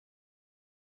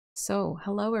So,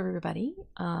 hello everybody,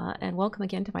 and welcome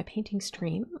again to my painting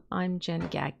stream. I'm Jen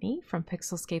Gagney from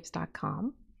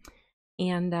Pixelscapes.com,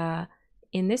 and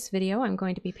in this video I'm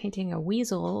going to be painting a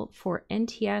weasel for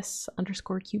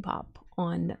NTS_Qpop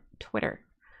on Twitter,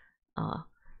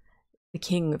 the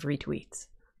king of retweets,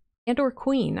 and or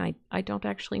queen, I don't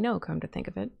actually know, come to think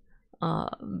of it.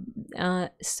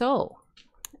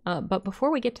 But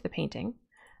before we get to the painting,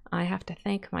 I have to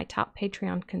thank my top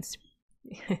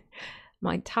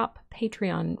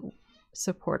Patreon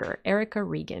supporter, Erica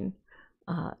Regan.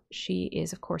 She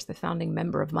is, of course, the founding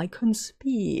member of my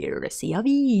Conspiracy of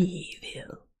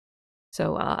Evil.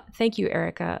 So thank you,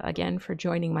 Erica, again for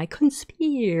joining my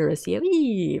Conspiracy of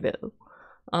Evil.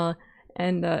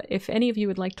 And if any of you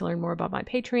would like to learn more about my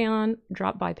Patreon,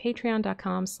 drop by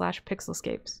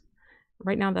patreon.com/pixelscapes.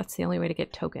 Right now, that's the only way to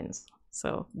get tokens,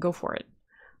 so go for it.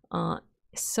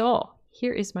 So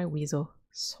here is my weasel.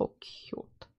 So cute.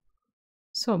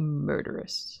 So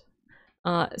murderous.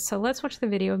 So let's watch the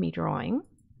video of me drawing.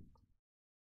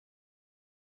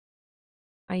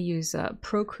 I use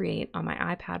Procreate on my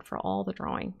iPad for all the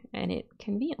drawing, and it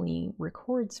conveniently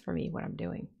records for me what I'm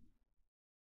doing.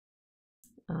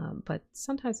 But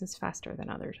sometimes it's faster than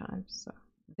other times, so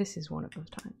this is one of those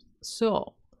times.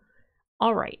 So,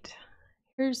 all right.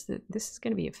 This is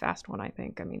going to be a fast one, I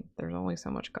think. I mean, there's only so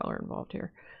much color involved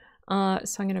here. So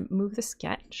I'm going to move the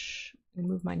sketch and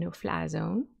move my no-fly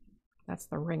zone. That's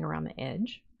the ring around the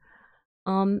edge.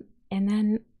 And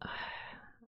then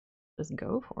just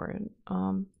go for it.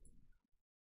 I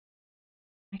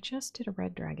just did a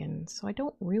red dragon, so I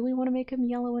don't really want to make him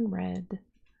yellow and red.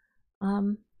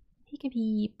 He can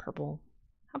be purple.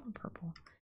 How about purple?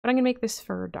 But I'm going to make this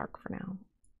fur dark for now.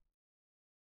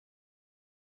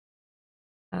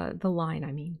 The line,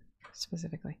 I mean,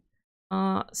 specifically.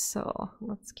 So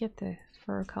let's get the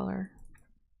fur color.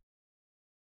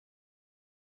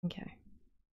 Okay.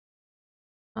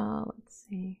 Let's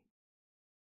see.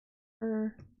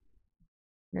 Fur,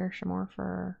 nurse more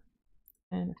fur,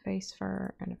 and a face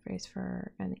fur, and a face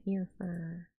fur, and the ear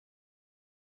fur.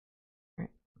 All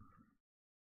right.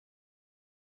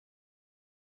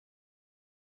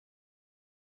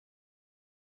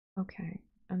 Okay,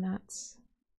 and that's,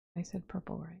 I said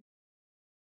purple, right?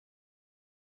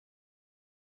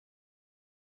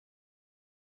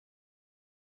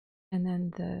 And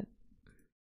then the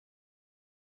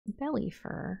belly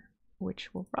fur,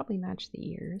 which will probably match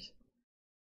the ears,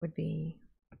 would be,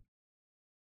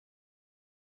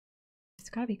 it's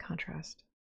gotta be contrast.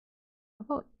 How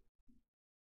about,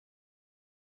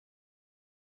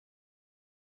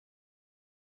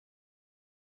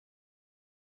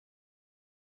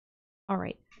 all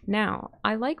right, now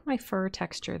I like my fur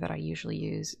texture that I usually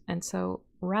use, and so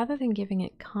rather than giving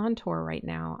it contour right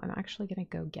now, I'm actually gonna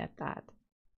go get that.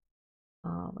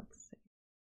 Let's see.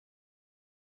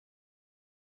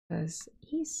 Because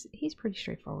he's pretty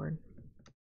straightforward.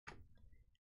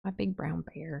 My big brown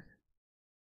bear.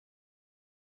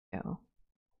 Go.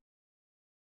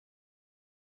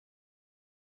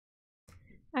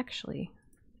 Actually,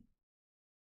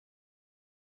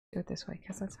 do it this way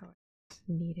because that's how it's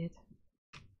needed.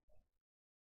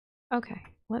 Okay,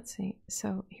 let's see.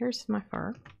 So here's my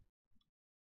fur,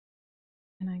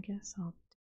 and I guess I'll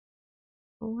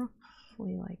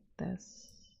roughly like this.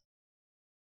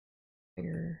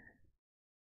 Bigger.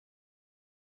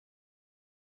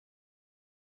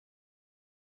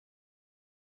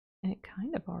 And it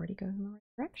kind of already goes in the right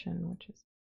direction, which is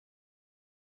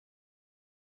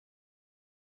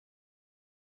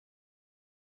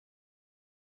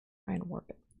trying to warp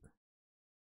it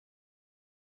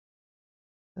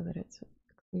so that it's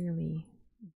clearly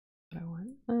what I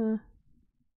want. Oh,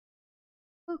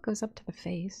 it goes up to the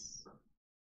face.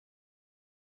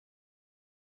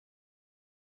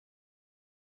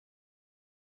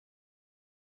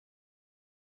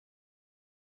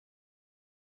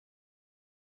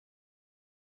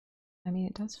 I mean,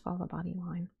 it does follow the body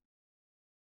line.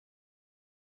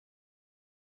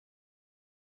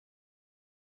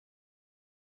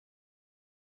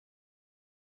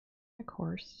 Of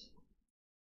course,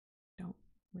 don't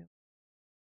really.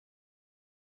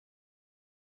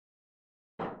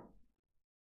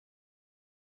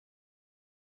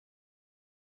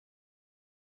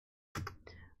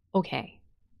 Okay.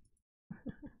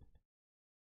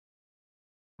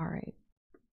 All right.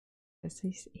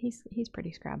 He's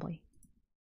pretty scrabbly.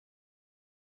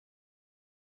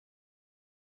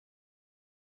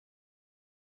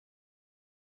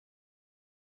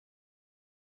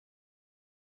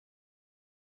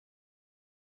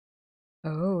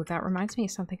 Oh, that reminds me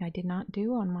of something I did not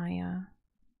do on my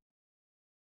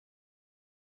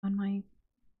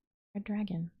red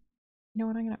dragon. You know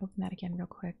what? I'm going to open that again real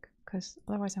quick because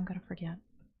otherwise I'm going to forget.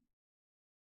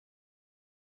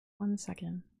 1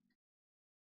 second.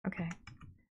 Okay.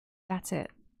 That's it.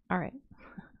 All right.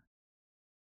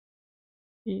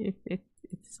 It's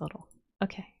subtle.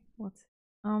 Okay. Let's.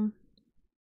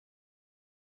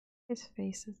 His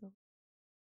face is.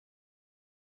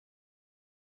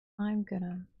 I'm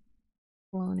gonna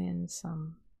clone in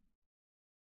some.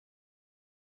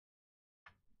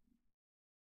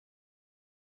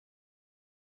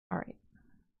 All right.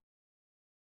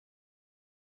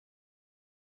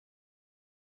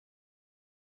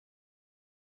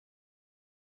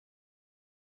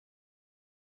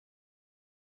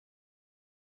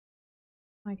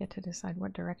 I get to decide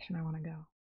what direction I want to go.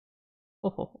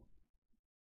 Oh.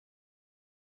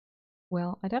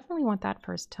 Well, I definitely want that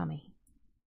for his tummy.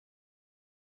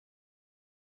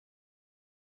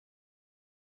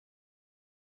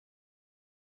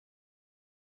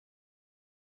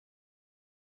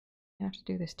 I have to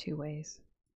do this 2 ways.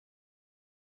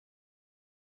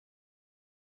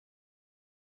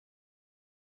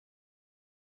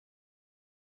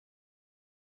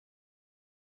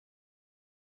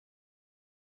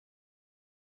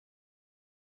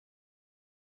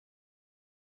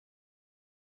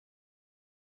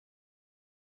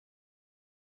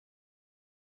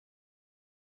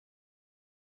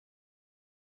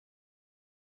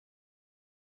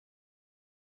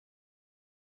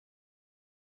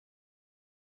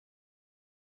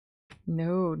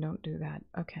 No, don't do that.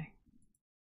 Okay.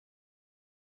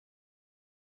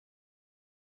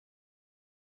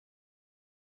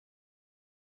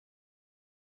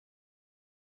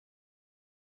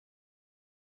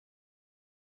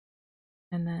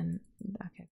 And then,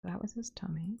 okay, that was his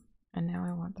tummy. And now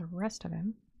I want the rest of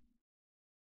him.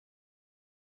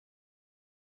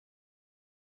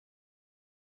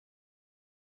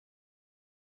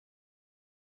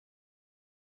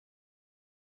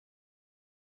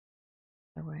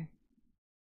 Other way.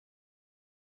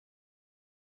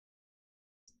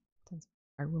 Since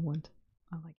I ruined.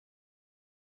 I like it.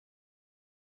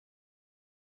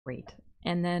 Great.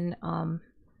 And then,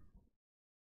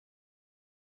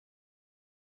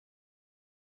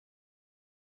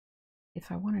 if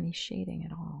I want any shading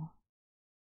at all.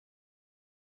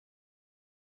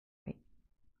 Right.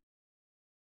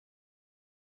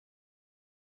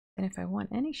 And if I want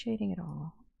any shading at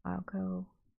all, I'll go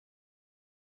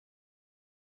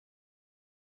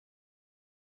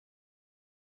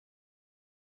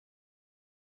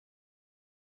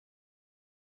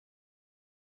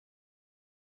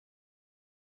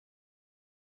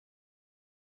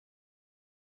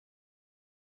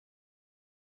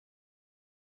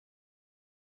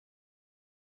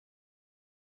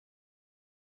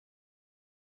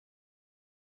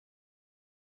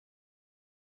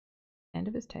end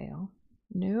of his tail.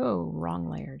 No, wrong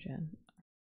layer, Jen.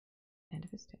 End of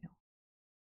his tail.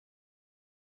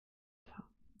 Top.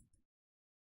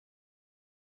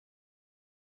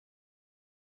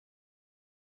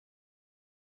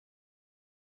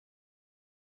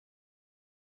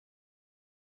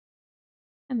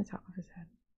 And the top of his head.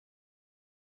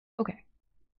 Okay.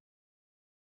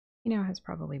 He now has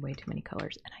probably way too many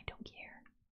colors, and I don't care.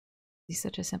 He's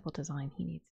such a simple design.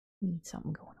 He needs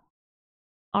something going on.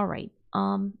 All right.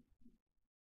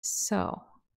 So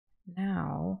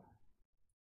now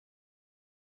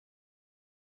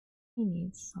he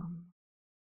needs some.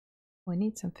 Well, he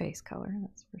needs some face color.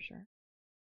 That's for sure.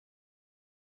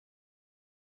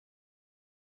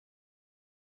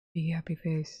 Big happy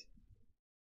face.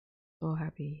 So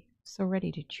happy. So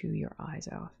ready to chew your eyes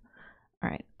off. All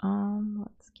right.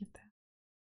 Let's get that.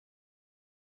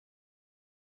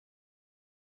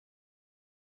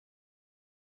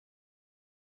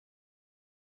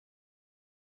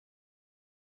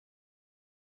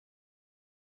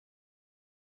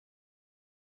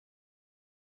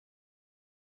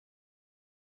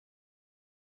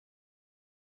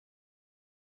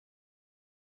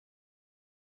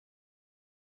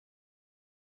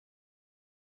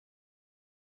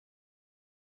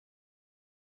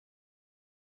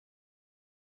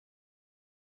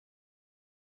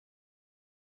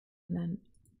 And then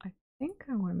I think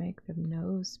I want to make the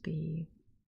nose be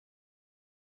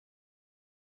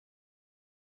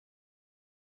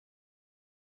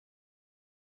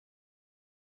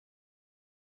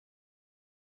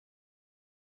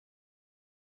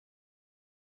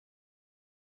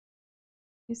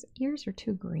his ears are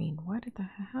too green.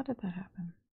 How did that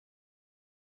happen?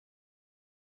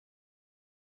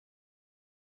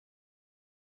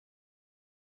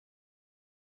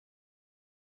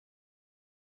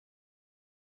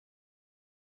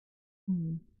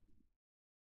 Hmm.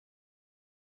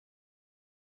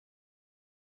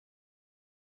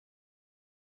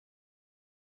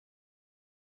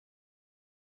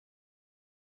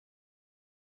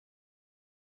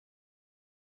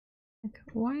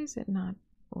 Why is it not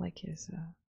like his, is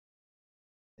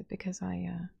it because I,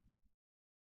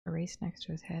 erased next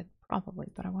to his head? Probably,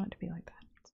 but I want it to be like that.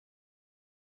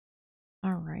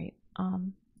 Alright,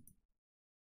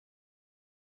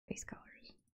 face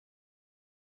colors.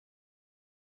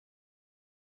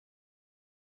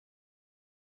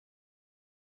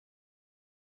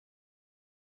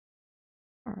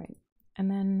 Alright,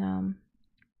 and then,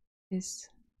 his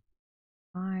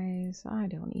eyes, I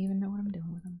don't even know what I'm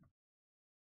doing with them.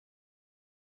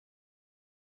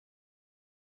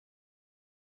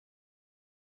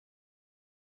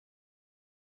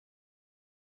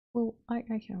 Well, I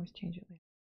can always change it later.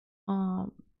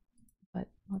 But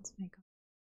let's make them.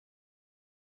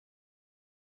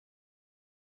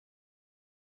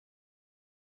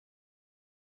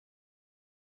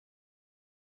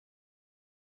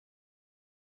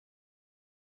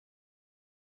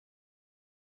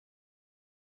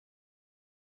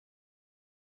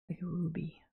 Like a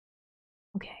ruby.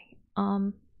 Okay.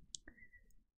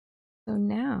 So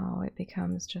now it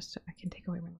becomes just, I can take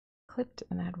away ring clipped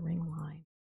and add ring line.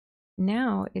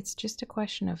 Now it's just a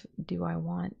question of, do I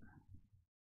want,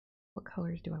 what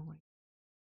colors do I want?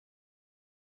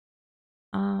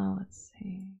 Let's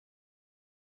see.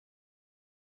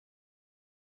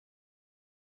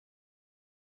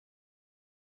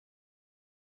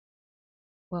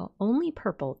 Well, only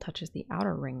purple touches the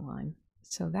outer ring line,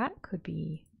 so that could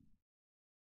be,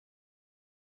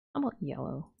 how about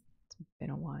yellow? It's been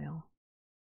a while.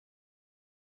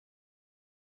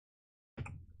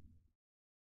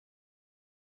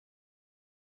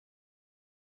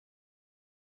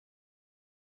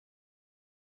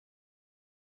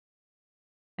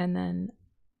 And then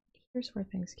here's where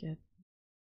things get,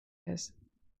 because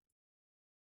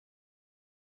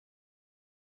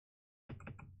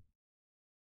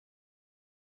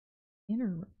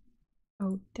inner,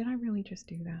 oh, did I really just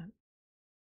do that?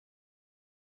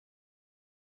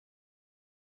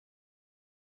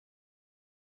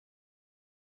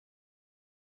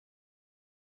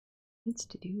 It needs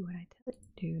to do what I tell it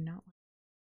to do, not what,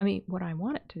 I mean, what I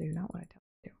want it to do, not what I tell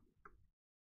it to do.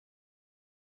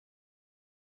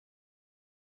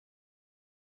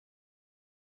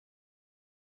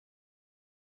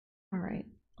 All right,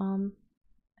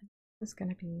 this is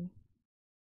gonna be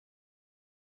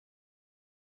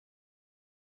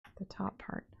the top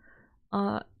part.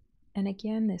 And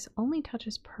again, this only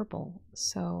touches purple,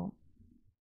 so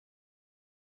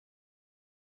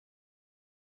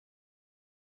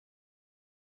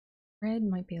red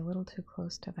might be a little too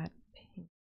close to that pink.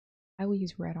 I will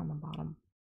use red on the bottom,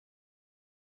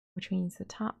 which means the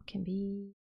top can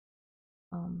be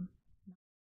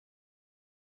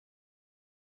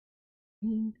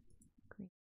green, green.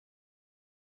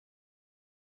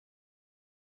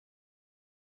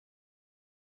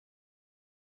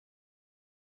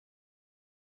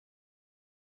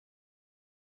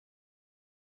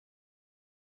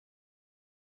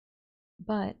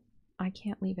 But I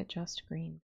can't leave it just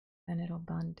green, then it'll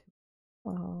blend too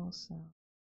close. So.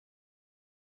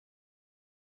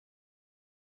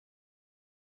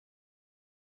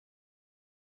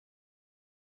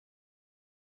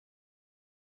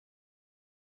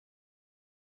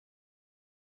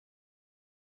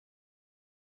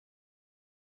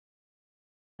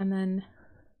 And then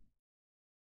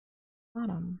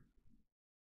bottom.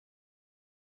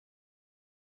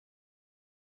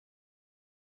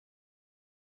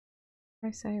 Did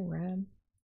I say red?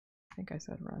 I think I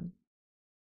said red.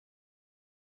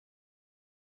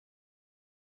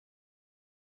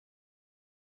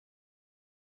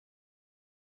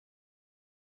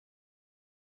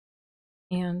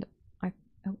 And I,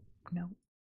 oh no.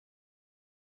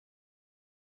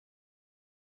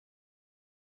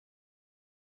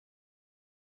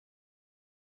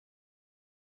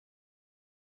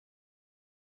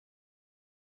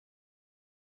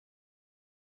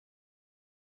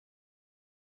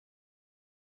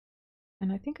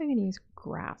 And I think I'm gonna use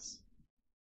grass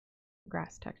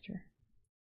texture.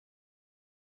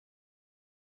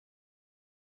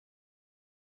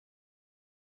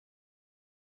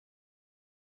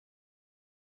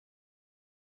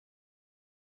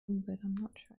 But I'm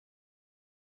not sure.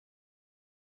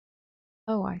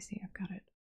 Oh, I see, I've got it.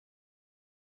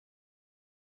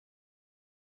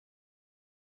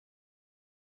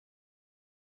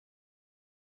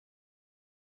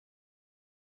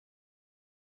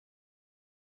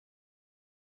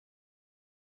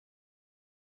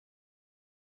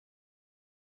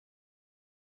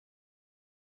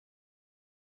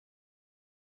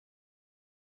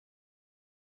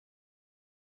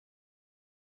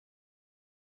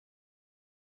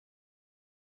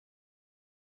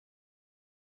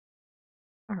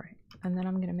 All right. And then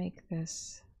I'm going to make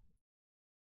this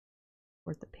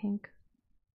worth the pink.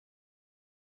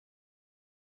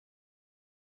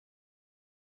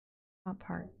 Top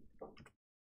part.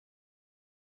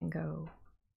 And go.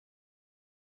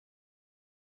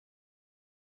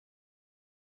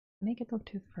 Make it look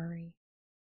too furry.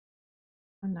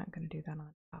 I'm not going to do that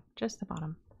on top, just the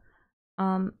bottom.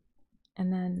 And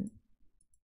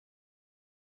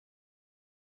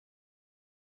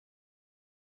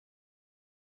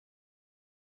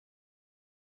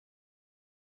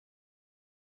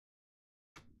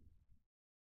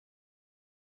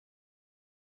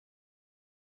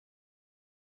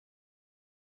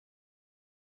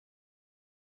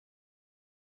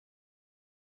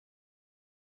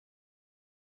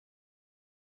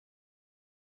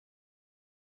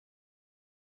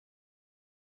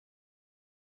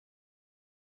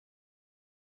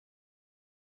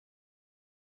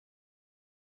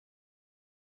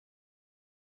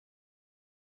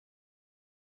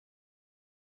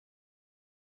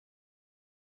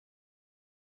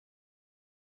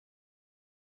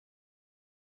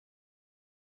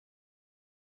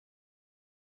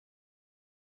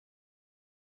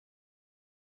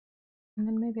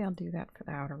then maybe I'll do that for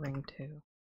the outer ring too.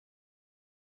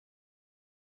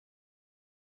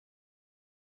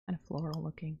 Kind of floral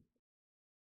looking.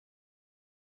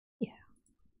 Yeah.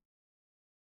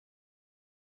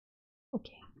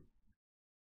 Okay.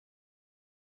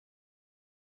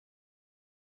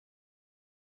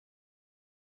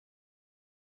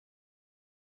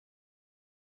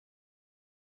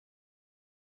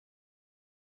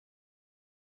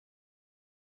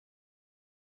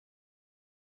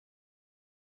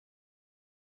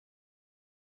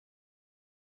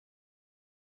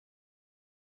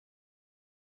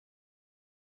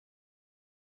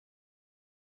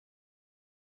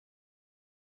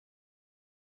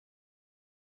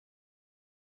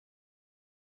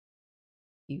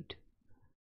 Cute.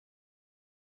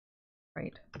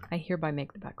 Right. I hereby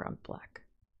make the background black.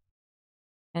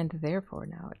 And therefore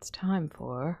now it's time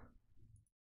for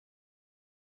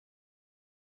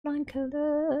line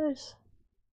colors.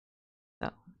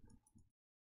 So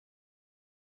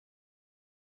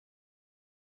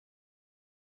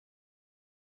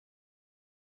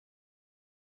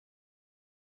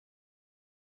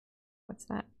what's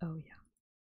that? Oh yeah.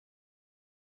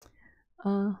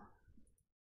 Oh.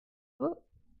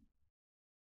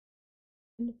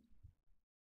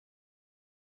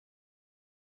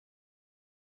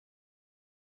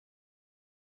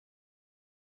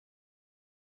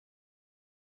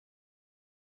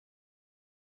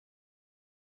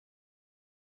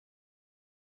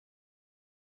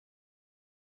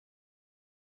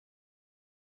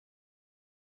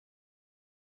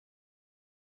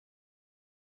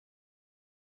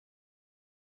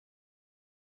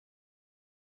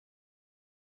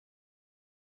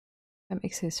 That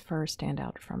makes his fur stand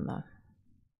out from the.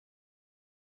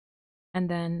 And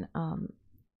then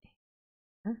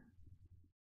here.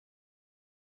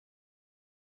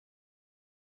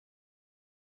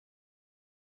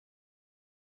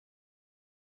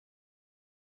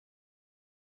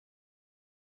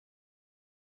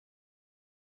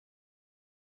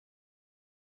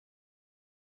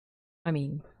 I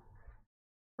mean,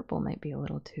 purple might be a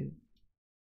little too.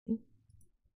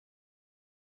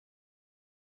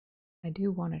 I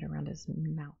do want it around his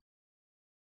mouth.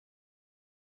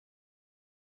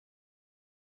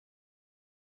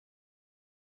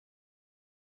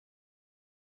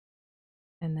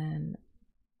 And then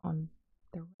on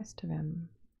the rest of him,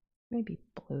 maybe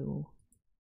blue.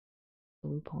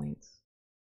 Blue points.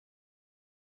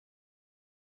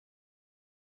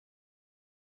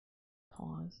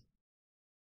 Paws.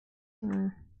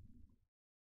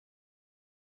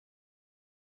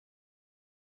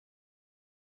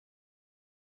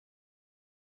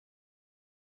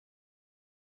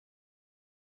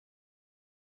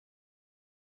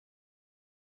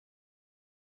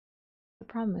 The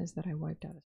problem is that I wiped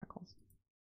out his freckles.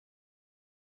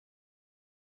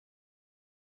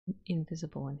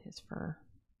 Invisible in his fur.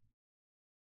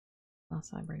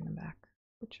 Unless I bring them back,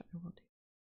 which I will do.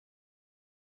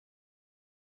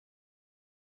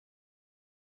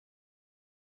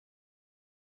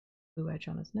 Blue edge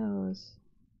on his nose.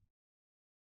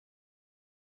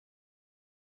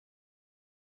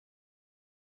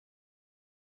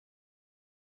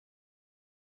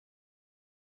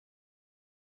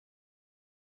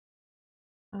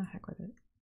 Ah, heck with it.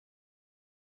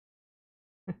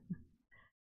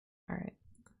 All right.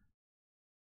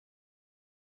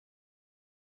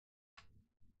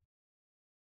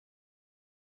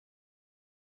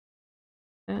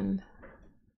 And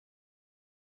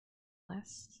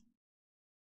less.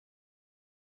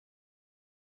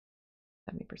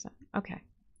 70%. Okay.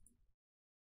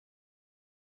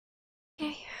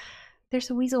 Okay. There's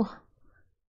a weasel.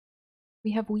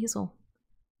 We have weasel.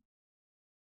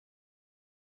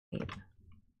 Wait.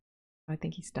 I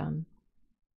think he's done.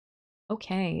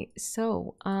 Okay,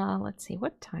 so let's see,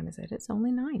 what time is it? It's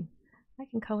only 9. I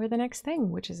can color the next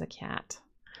thing, which is a cat.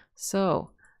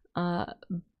 So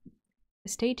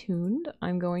stay tuned.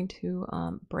 I'm going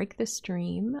to break the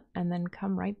stream and then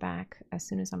come right back as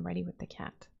soon as I'm ready with the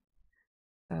cat.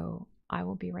 So I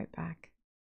will be right back.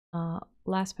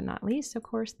 Last but not least, of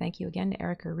course, thank you again to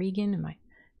Erica Regan and my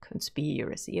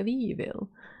Conspiracy of Evil.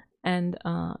 And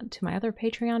to my other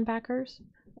Patreon backers,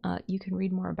 you can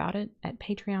read more about it at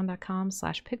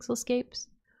patreon.com/pixelscapes.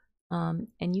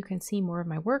 And you can see more of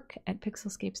my work at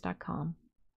pixelscapes.com.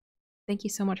 Thank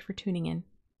you so much for tuning in.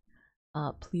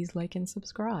 Please like and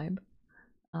subscribe.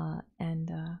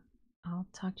 And I'll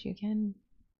talk to you again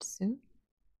soon.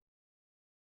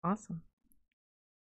 Awesome.